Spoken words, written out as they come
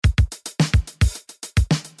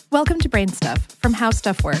Welcome to Brain Stuff from How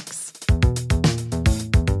Stuff Works.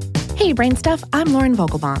 Hey, Brain Stuff, I'm Lauren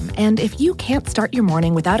Vogelbaum, and if you can't start your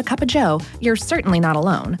morning without a cup of joe, you're certainly not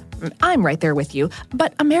alone. I'm right there with you,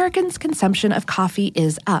 but Americans' consumption of coffee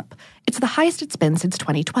is up. It's the highest it's been since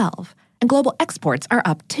 2012, and global exports are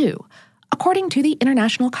up too. According to the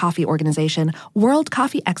International Coffee Organization, world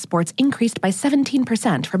coffee exports increased by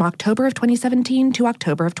 17% from October of 2017 to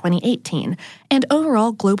October of 2018, and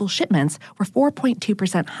overall global shipments were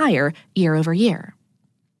 4.2% higher year over year.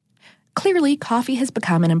 Clearly, coffee has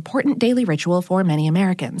become an important daily ritual for many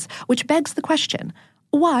Americans, which begs the question,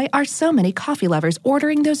 why are so many coffee lovers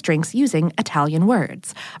ordering those drinks using Italian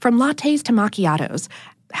words? From lattes to macchiatos.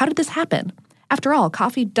 How did this happen? After all,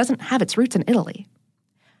 coffee doesn't have its roots in Italy.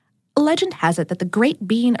 Legend has it that the great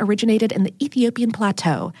bean originated in the Ethiopian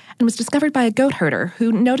plateau and was discovered by a goat herder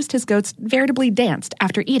who noticed his goats veritably danced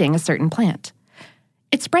after eating a certain plant.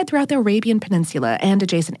 It spread throughout the Arabian Peninsula and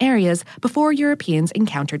adjacent areas before Europeans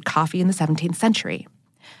encountered coffee in the 17th century.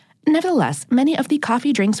 Nevertheless, many of the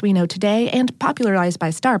coffee drinks we know today and popularized by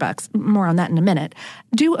Starbucks, more on that in a minute,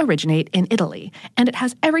 do originate in Italy, and it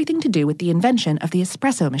has everything to do with the invention of the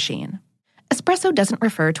espresso machine. Espresso doesn't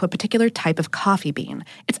refer to a particular type of coffee bean.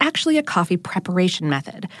 It's actually a coffee preparation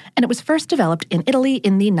method, and it was first developed in Italy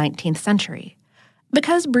in the 19th century.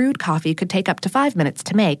 Because brewed coffee could take up to 5 minutes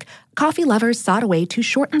to make, coffee lovers sought a way to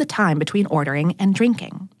shorten the time between ordering and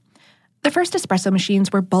drinking. The first espresso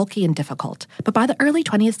machines were bulky and difficult, but by the early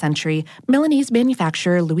 20th century, Milanese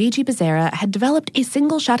manufacturer Luigi Bezzera had developed a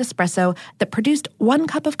single-shot espresso that produced 1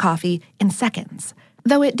 cup of coffee in seconds,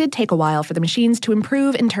 though it did take a while for the machines to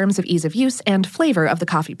improve in terms of ease of use and flavor of the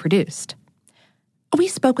coffee produced. We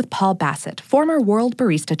spoke with Paul Bassett, former world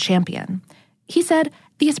barista champion. He said,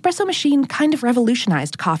 the espresso machine kind of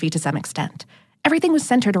revolutionized coffee to some extent. Everything was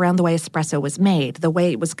centered around the way espresso was made, the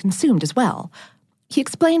way it was consumed as well. He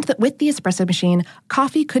explained that with the espresso machine,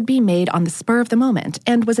 coffee could be made on the spur of the moment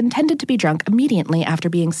and was intended to be drunk immediately after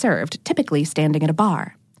being served, typically standing at a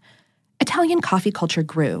bar. Italian coffee culture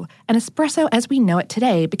grew, and espresso as we know it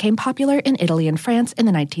today became popular in Italy and France in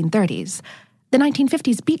the 1930s. The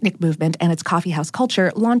 1950s beatnik movement and its coffeehouse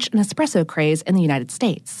culture launched an espresso craze in the United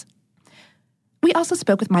States. We also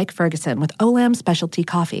spoke with Mike Ferguson with Olam Specialty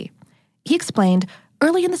Coffee. He explained,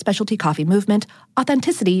 early in the specialty coffee movement,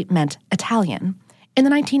 authenticity meant Italian. In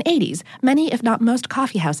the 1980s, many, if not most,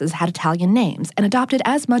 coffeehouses had Italian names and adopted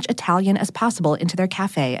as much Italian as possible into their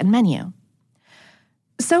cafe and menu.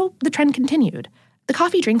 So the trend continued. The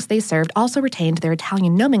coffee drinks they served also retained their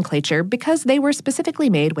Italian nomenclature because they were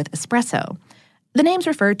specifically made with espresso. The names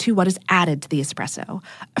refer to what is added to the espresso.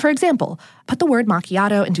 For example, put the word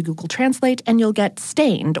macchiato into Google Translate and you'll get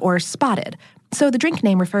stained or spotted. So the drink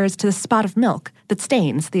name refers to the spot of milk that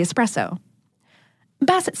stains the espresso.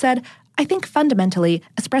 Bassett said, I think fundamentally,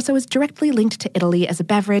 espresso is directly linked to Italy as a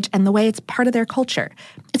beverage and the way it's part of their culture.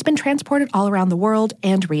 It's been transported all around the world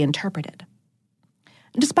and reinterpreted.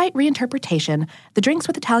 Despite reinterpretation, the drinks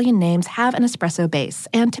with Italian names have an espresso base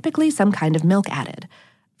and typically some kind of milk added.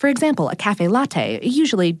 For example, a cafe latte,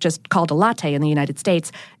 usually just called a latte in the United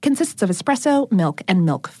States, consists of espresso, milk, and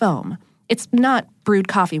milk foam. It's not brewed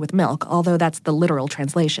coffee with milk, although that's the literal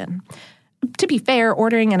translation. To be fair,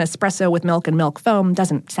 ordering an espresso with milk and milk foam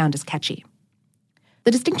doesn't sound as catchy. The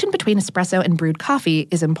distinction between espresso and brewed coffee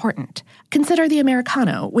is important. Consider the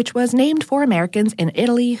Americano, which was named for Americans in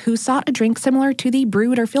Italy who sought a drink similar to the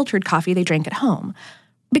brewed or filtered coffee they drank at home.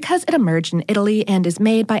 Because it emerged in Italy and is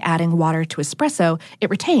made by adding water to espresso, it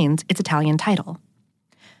retains its Italian title.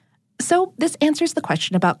 So this answers the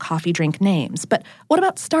question about coffee drink names, but what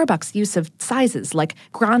about Starbucks' use of sizes like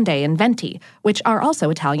grande and venti, which are also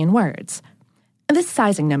Italian words? This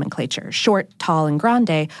sizing nomenclature, short, tall, and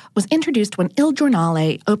grande, was introduced when Il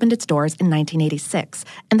Giornale opened its doors in 1986,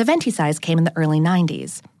 and the venti size came in the early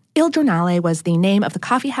 90s. Il Giornale was the name of the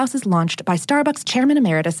coffee houses launched by Starbucks chairman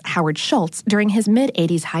emeritus Howard Schultz during his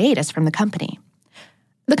mid-'80s hiatus from the company.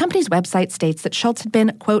 The company's website states that Schultz had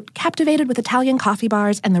been, quote, captivated with Italian coffee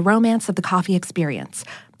bars and the romance of the coffee experience,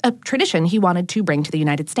 a tradition he wanted to bring to the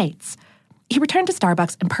United States. He returned to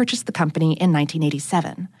Starbucks and purchased the company in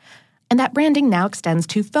 1987. And that branding now extends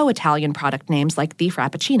to faux Italian product names like the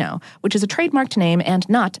Frappuccino, which is a trademarked name and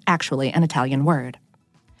not actually an Italian word.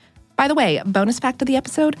 By the way, bonus fact of the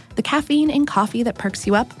episode, the caffeine in coffee that perks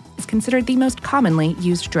you up is considered the most commonly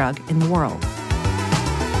used drug in the world.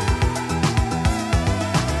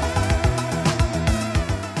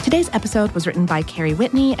 Today's episode was written by Carrie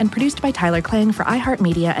Whitney and produced by Tyler Klang for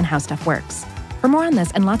iHeartMedia and How Stuff Works. For more on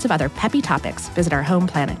this and lots of other peppy topics, visit our home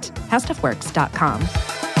planet,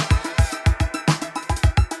 howstuffworks.com.